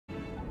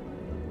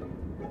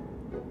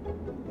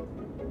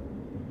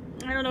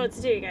don't know what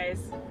to do, you guys.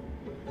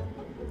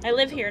 I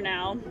live here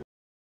now.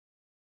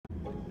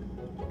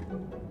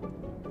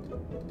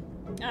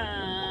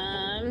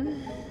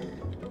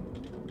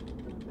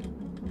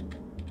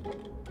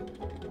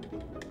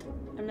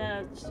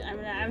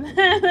 I'm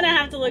gonna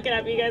have to look it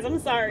up, you guys. I'm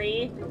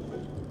sorry.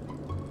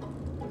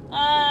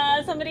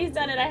 Somebody's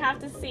done it. I have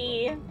to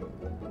see.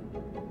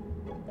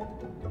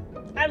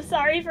 I'm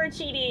sorry for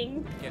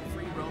cheating. Get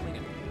free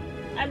roaming.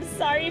 I'm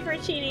sorry for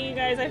cheating, you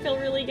guys. I feel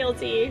really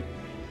guilty.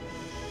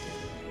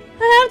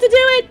 I have to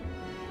do it.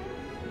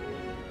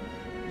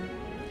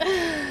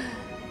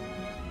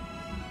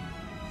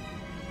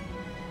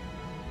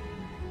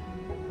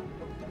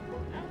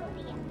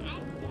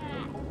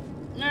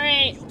 All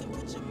right.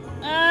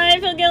 I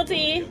feel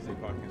guilty.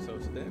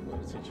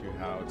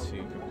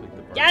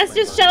 Yes,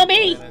 just show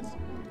me.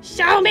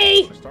 Show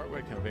me. Start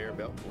with conveyor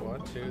belt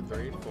 1, 2,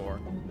 3, 4.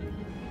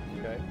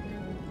 Okay.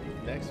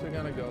 Next, we're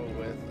gonna go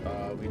with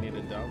we need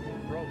a dump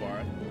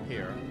robot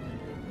here.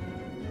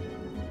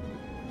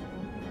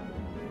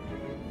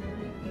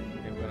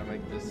 And we're gonna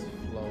make this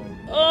flow.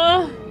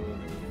 Oh.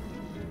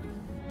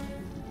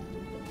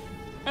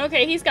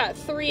 Okay, he's got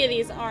 3 of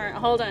these arms.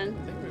 Hold on. I think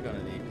we're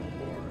gonna need one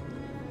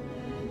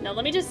more. No,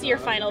 let me just see your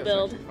final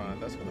build. Fine.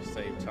 That's gonna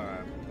save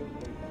time.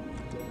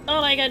 Oh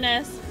my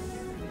goodness.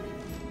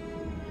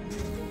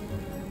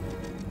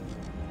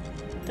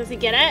 Does he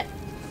get it?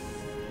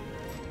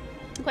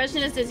 The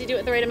question is, does he do it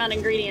with the right amount of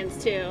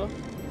ingredients too?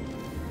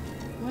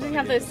 What do we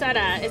have this set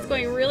at? It's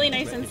going really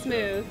nice and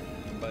smooth.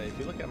 But if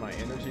you look at my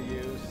energy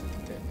use,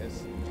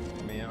 it's,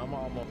 I mean, I'm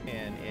almost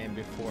in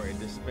before it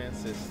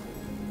dispenses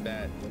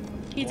that.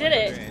 He did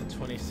it.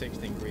 26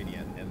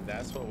 ingredient, and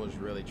that's what was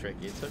really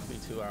tricky. It took me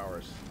 2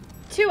 hours.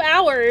 2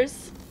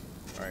 hours?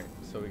 All right,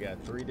 so we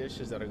got 3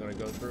 dishes that are going to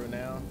go through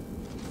now.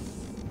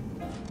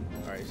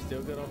 All right,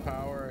 still good on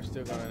power,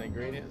 still good on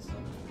ingredients.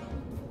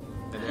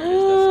 And then that's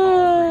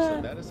all 3,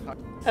 so that is high.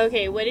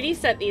 Okay, what did he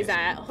set these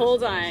at?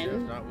 Hold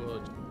on.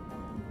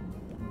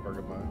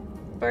 Burger bun.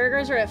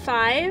 Burgers are at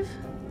 5.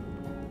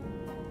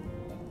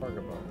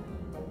 Burger bun.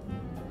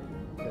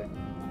 Okay.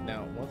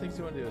 Now, one thing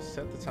you want to do is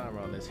set the timer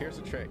on this. Here's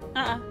the trick.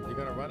 You're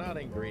going to run out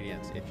of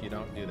ingredients if you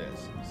don't do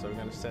this. So we're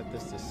going to set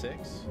this to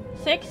 6.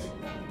 6?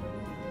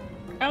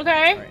 Okay. All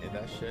right, and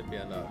that should be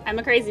enough. I'm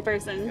a crazy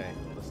person. Okay,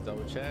 let's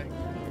double check.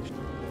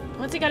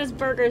 What's he got his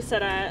burgers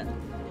set at?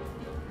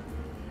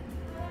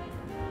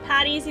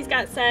 Patties he's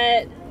got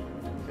set.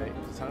 Okay,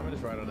 the timer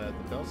is right on that.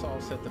 The belt's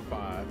all set to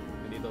 5.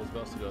 We need those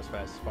belts to go as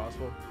fast as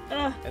possible.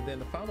 Ugh. And then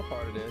the final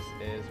part of this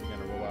is we're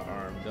going to roll out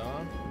arm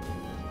done.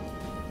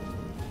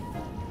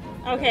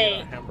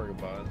 Okay. Hamburger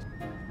buns.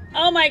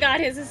 Oh my god,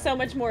 his is so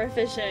much more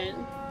efficient.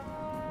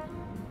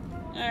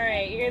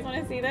 Alright, you guys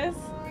want to see this?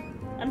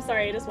 I'm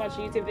sorry, I just watched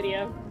a YouTube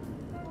video.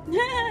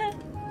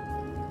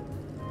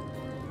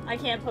 I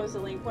can't post a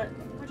link. What'd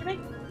you make?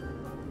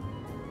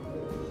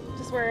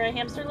 Just where a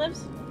hamster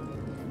lives?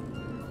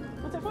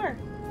 What's it for?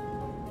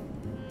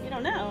 You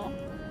don't know.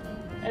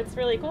 It's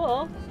really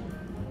cool.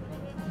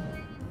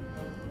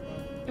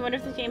 You wonder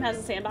if the game has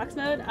a sandbox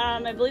mode?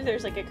 I believe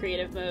there's like a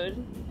creative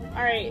mode.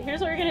 Alright,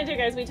 here's what we're gonna do,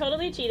 guys. We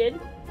totally cheated.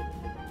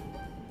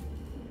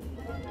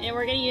 And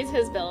we're gonna use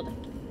his build.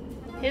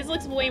 His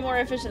looks way more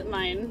efficient than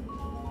mine.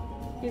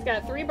 He's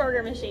got 3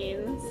 burger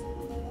machines.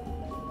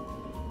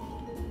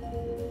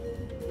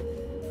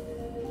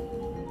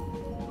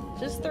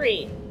 Just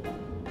 3.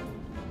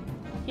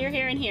 Here,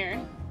 here, and here.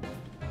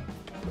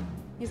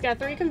 He's got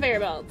 3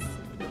 conveyor belts.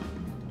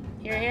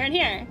 Here, here, and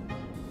here.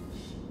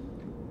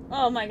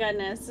 Oh my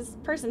goodness. This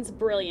person's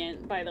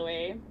brilliant, by the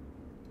way.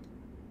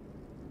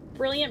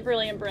 Brilliant,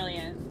 brilliant,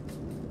 brilliant.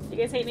 You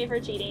guys hate me for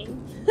cheating?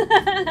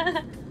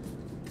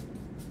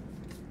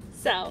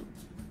 So,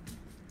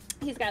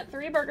 he's got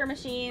 3 burger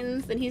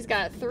machines, then he's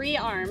got 3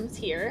 arms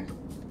here.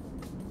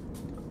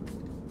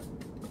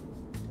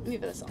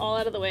 Move this all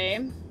out of the way.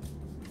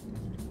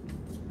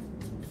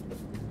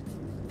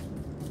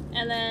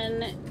 And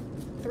then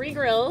 3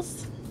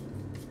 grills.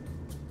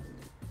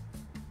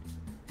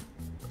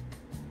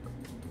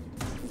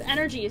 His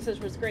energy usage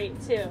was great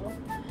too.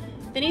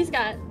 Then he's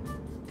got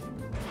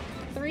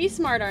 3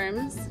 smart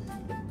arms.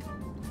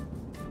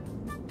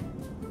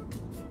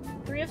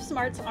 3 of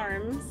Smart's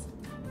arms.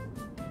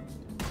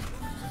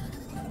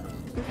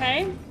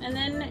 Okay, and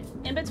then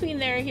in between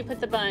there he put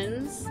the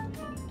buns.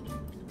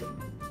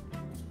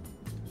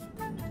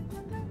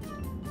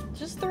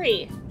 Just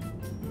 3.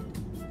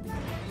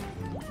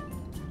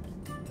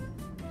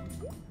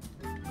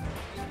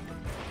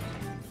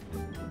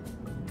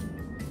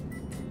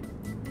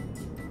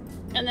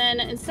 And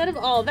then instead of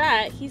all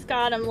that, he's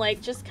got them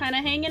like just kind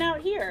of hanging out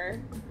here.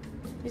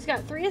 He's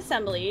got 3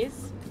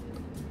 assemblies.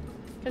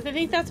 Because I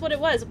think that's what it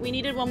was. We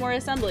needed 1 more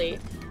assembly.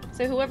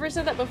 So whoever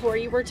said that before,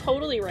 you were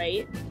totally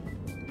right.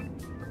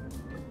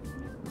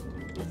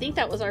 I think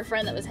that was our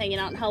friend that was hanging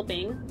out and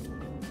helping.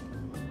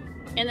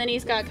 And then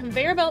he's got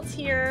conveyor belts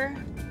here.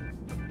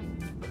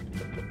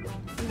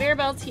 Conveyor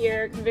belts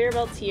here. Conveyor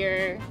belts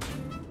here.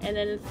 And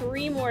then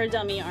 3 more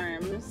dummy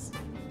arms.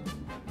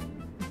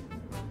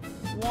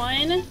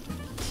 1,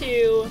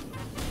 2,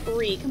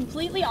 3,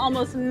 completely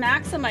almost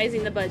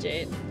maximizing the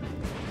budget.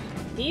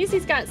 These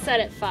he's got set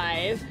at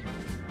 5.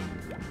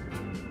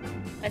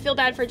 I feel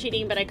bad for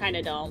cheating, but I kind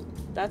of don't.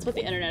 That's what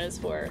the internet is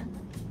for.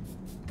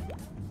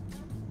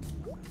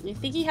 I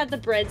think he had the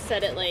bread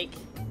set at like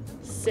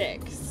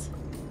 6.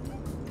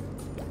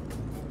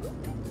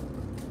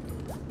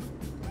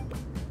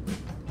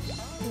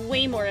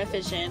 Way more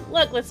efficient.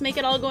 Look, let's make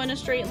it all go in a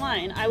straight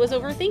line. I was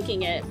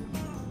overthinking it.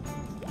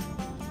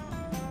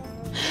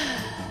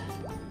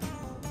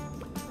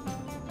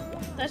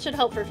 That should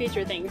help for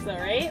future things though,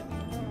 right?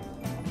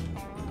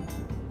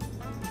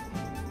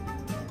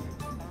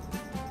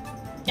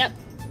 Yep.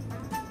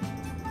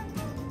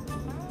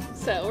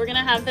 So we're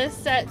gonna have this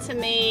set to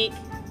make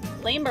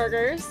plain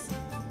burgers.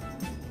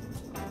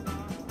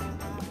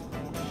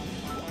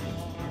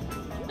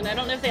 And I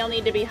don't know if they'll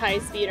need to be high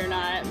speed or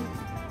not.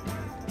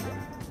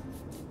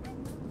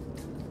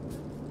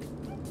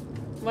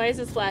 Why is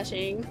this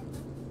flashing?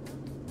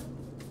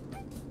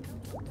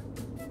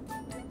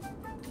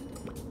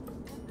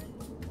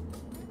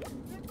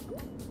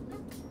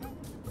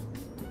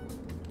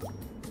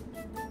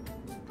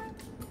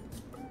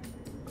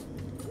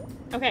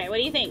 Okay, what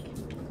do you think?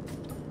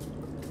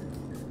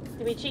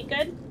 Did we cheat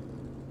good?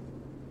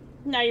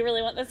 Now you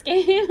really want this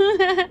game?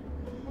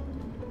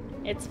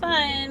 It's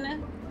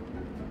fun.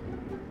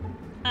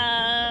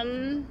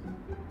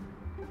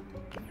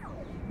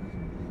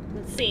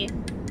 Let's see.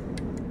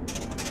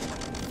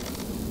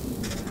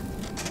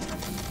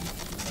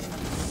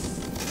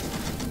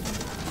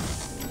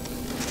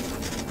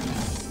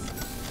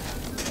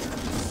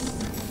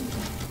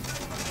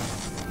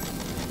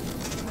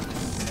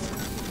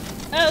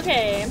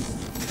 Okay,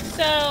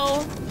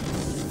 so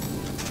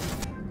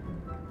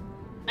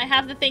I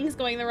have the things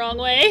going the wrong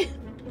way.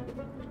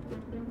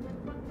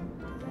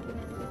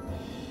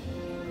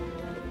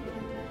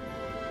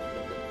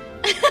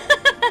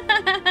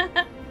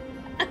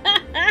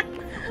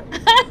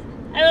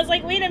 I was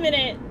like, wait a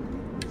minute.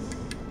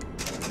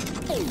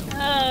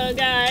 Oh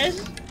gosh.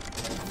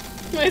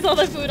 Where's all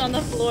the food on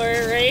the floor,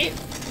 right?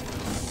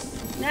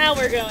 Now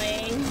we're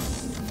going.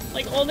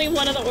 Like only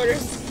one of the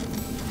orders.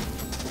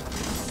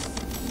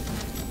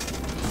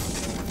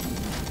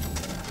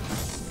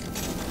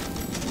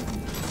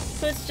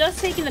 So it's just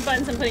taking the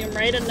buns and putting them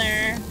right in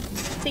there.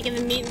 Taking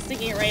the meat and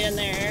sticking it right in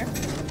there.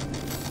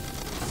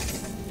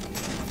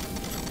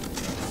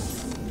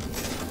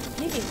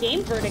 Maybe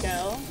game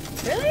vertigo.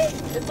 Really?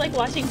 It's like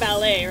watching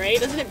ballet,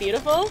 right? Isn't it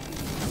beautiful?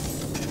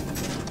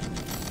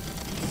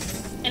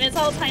 And it's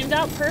all timed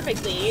out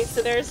perfectly.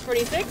 So there's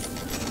 46,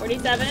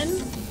 47,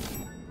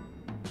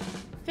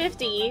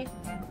 50.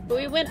 But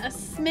we went a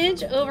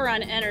smidge over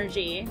on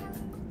energy.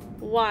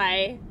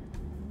 Why?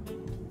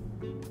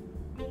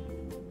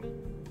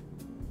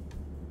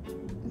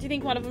 Do you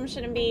think one of them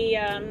shouldn't be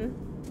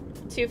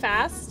too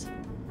fast?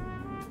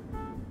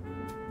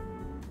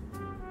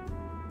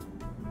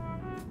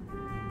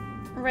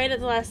 Right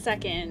at the last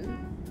second.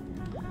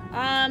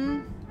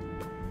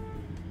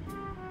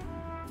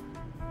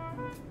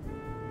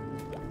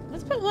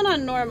 Let's put one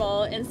on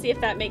normal and see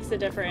if that makes a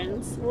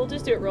difference. We'll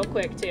just do it real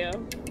quick too.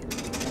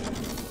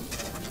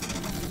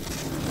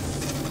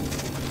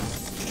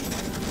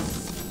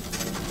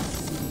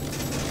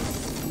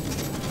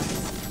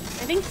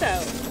 I think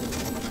so.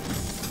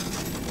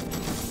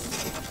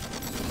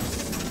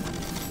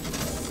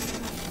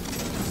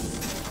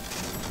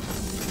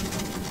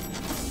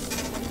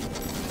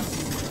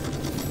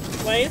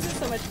 Why is it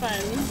so much fun?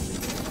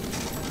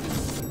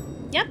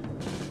 Yep.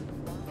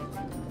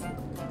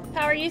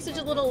 Power usage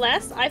a little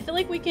less. I feel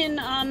like we can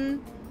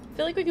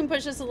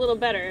push this a little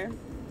better.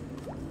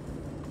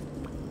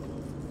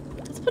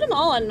 Let's put them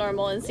all on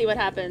normal and see what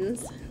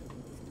happens.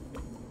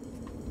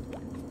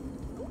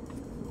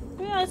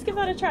 Yeah, let's give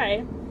that a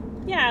try.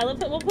 Yeah, we'll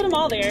put them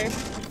all there.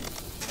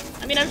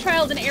 I mean, I've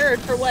trialed and errored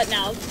for what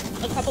now?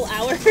 A couple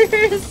hours?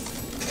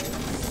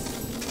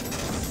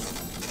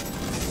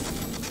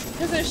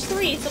 Because there's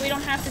 3, so we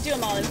don't have to do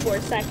them all in 4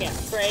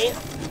 seconds, right?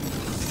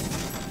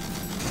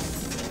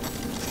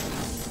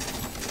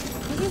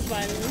 This is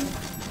fun.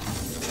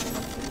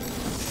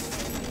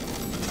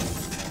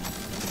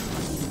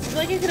 I feel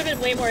like I could have been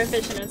way more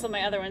efficient in some of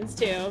my other ones,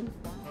 too.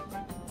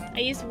 I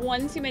used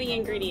one too many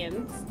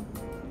ingredients.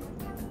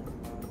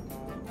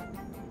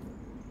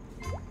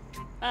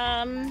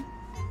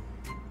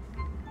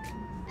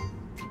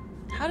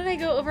 How did I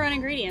go over on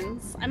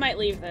ingredients? I might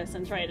leave this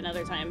and try it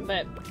another time,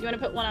 but you want to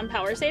put one on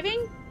power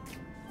saving?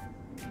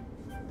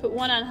 Put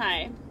one on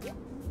high.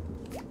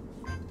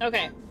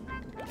 Okay.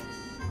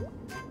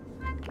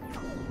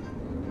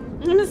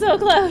 I'm so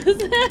close.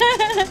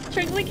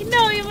 Trick's like,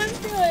 no, you must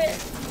do it.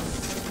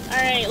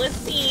 Alright, let's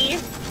see.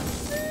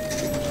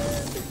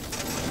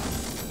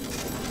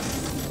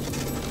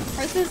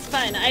 This is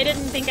fun. I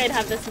didn't think I'd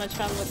have this much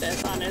fun with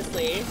this,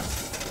 honestly.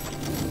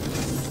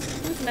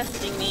 Who's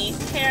messaging me?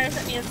 Kara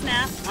sent me a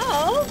snap.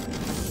 Oh!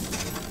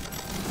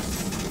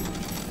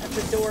 That's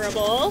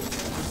adorable.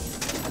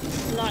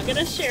 I'm not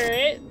gonna share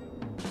it.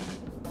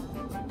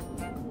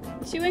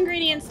 2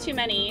 ingredients too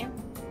many.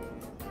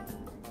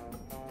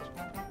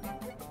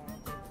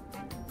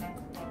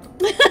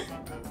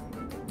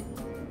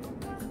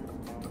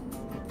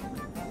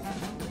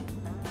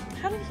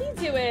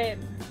 he do it?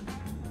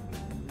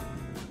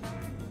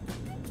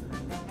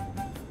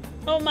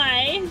 Oh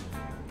my.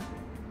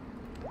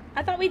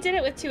 I thought we did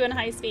it with 2 in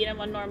high speed and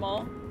 1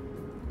 normal.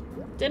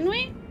 Didn't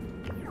we?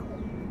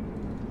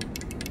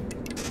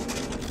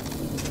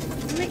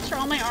 Let me make sure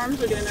all my arms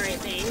were doing the right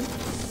thing.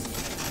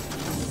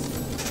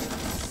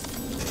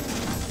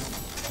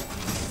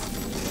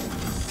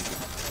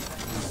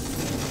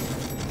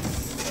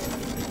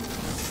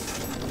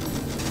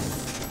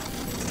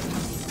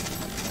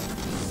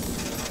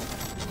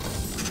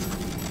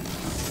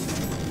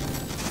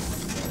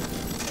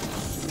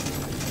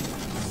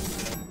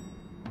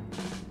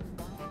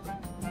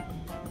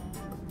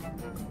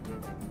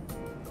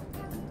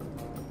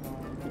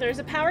 There's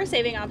a power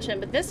saving option,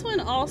 but this one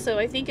also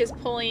I think is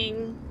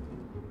pulling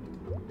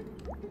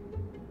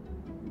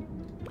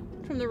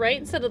from the right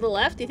instead of the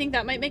left. Do you think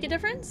that might make a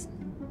difference?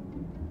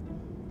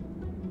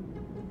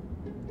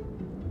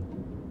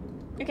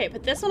 Okay,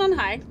 put this one on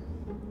high.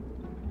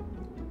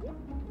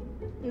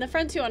 And the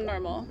front 2 on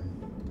normal.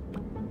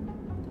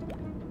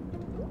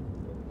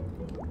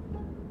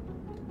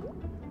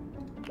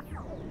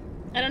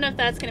 I don't know if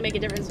that's gonna make a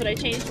difference, but I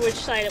changed which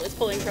side it was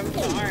pulling from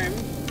the arm.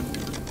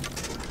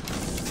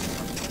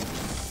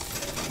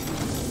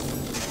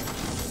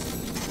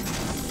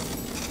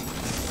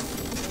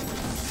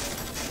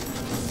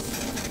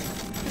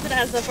 It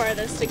has the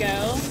farthest to go.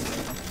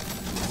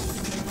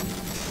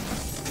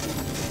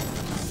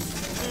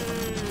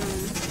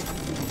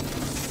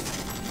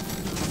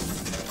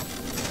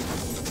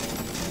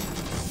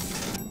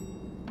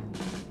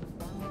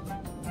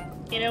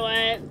 You know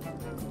what?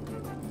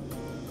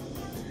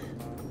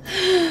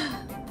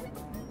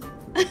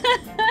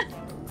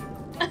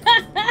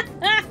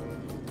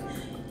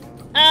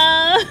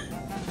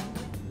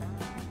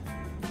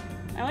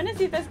 I want to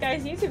see this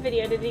guy's YouTube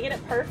video. Did he get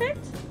it perfect?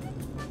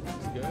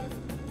 It's good.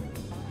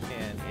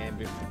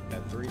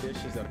 And 3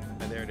 dishes, and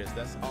there it is.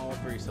 That's all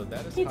 3. So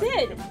that is he how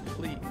did. you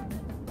complete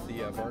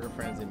the Burger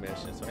Frenzy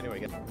mission. So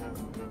anyway,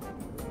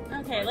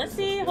 okay, let's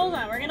see. Hold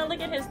on, we're gonna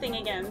look at his thing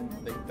again.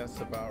 I think that's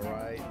about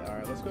right. All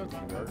right, let's go to the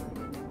burger.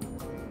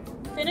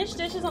 Finish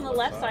dishes on the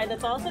left side.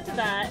 That's all set to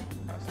that.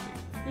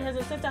 He has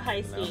it set to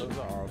high speed. Now those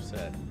are all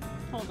set.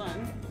 Hold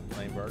on.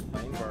 Plain burger.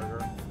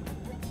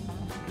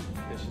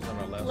 Dishes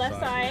on the left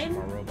side.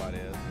 My robot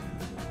is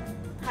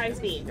high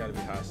speed. It's got to be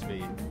high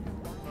speed.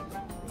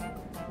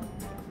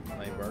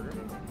 Plain burger.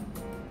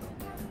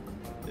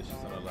 Dishes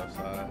on the left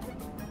side.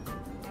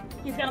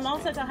 He's got them all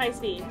set to high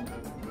speed.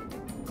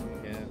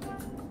 Again,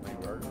 plain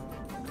burger.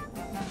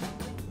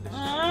 Dishes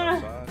on the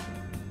left side.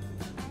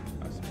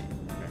 High speed.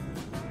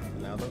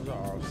 Okay. Now those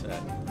are all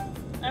set.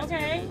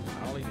 Okay.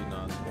 I only do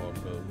non-spoiled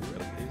food.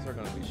 These are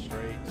going to be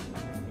straight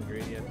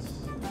ingredients.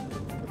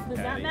 Does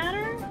that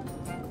matter?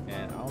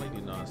 And I only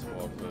do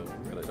non-spoiled food.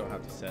 We really don't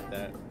have to set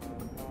that.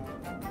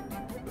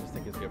 I just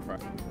think it's good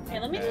price. Okay,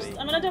 let me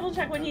I'm going to double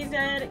check what he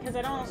said, because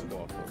I don't...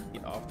 Non-spoiled food.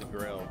 Eat off the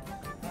grill.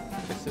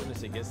 As soon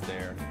as it gets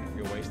there,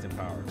 you're wasting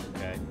power,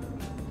 okay?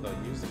 So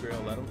use the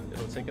grill,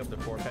 it'll take up to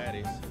 4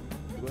 patties.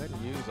 Go ahead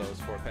and use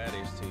those 4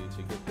 patties to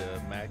get the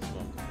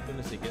maximum. As soon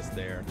as it gets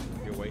there,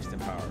 you're wasting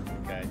power,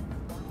 okay?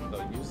 So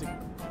use it.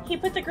 He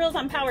put the grills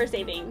on power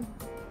saving.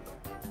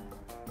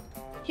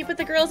 He put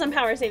the grills on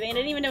power saving. I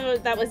didn't even know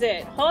that was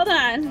it. Hold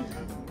on.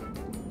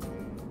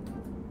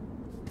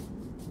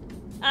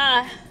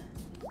 I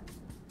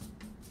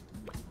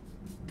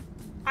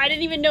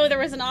didn't even know there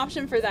was an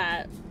option for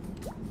that.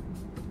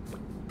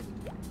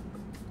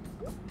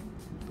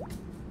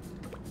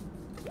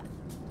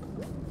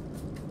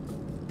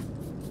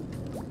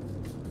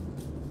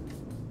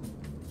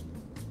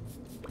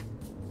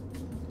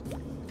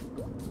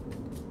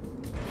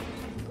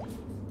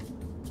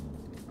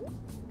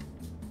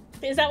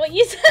 Is that what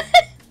you said?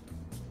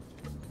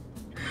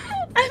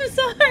 I'm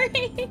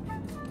sorry.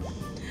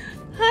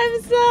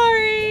 I'm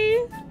sorry.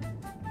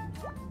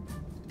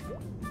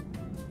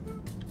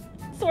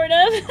 Sort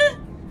of.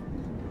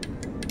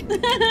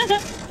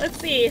 Let's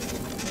see.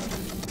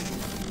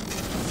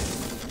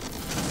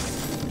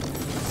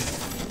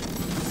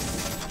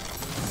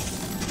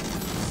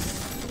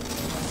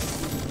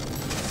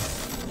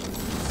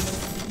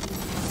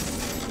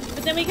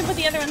 But then we can put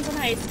the other ones on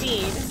high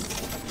speed.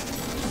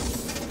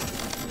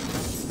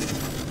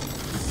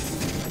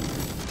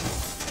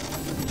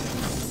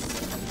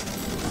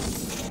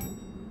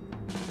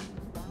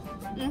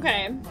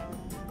 Okay.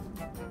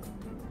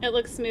 It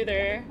looks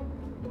smoother.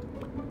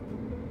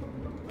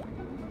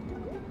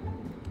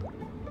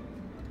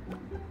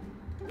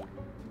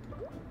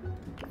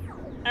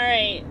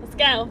 Alright, let's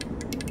go.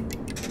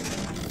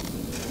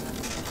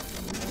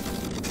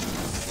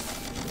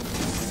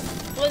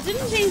 Well, it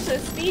didn't change the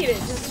speed, it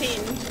just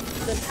changed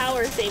the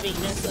power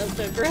savingness of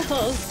the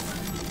grills.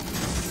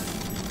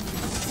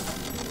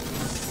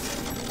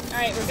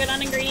 Alright, we're good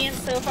on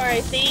ingredients so far,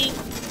 I think.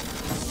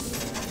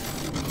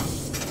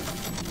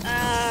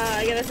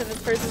 I gotta send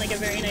this person like a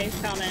very nice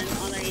comment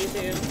on their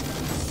YouTube.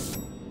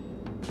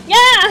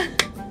 Yeah!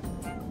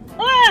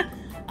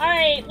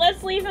 Alright,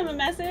 let's leave him a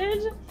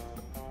message.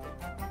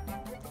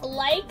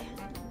 Like,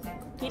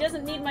 He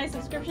doesn't need my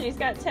subscription. He's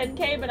got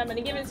 10K, but I'm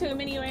gonna give it to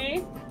him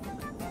anyway.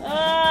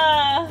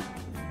 Oh,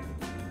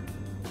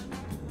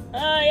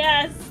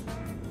 yes.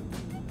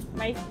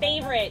 My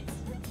favorite.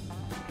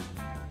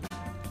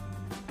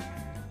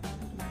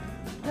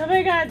 Oh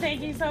my god,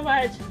 thank you so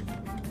much.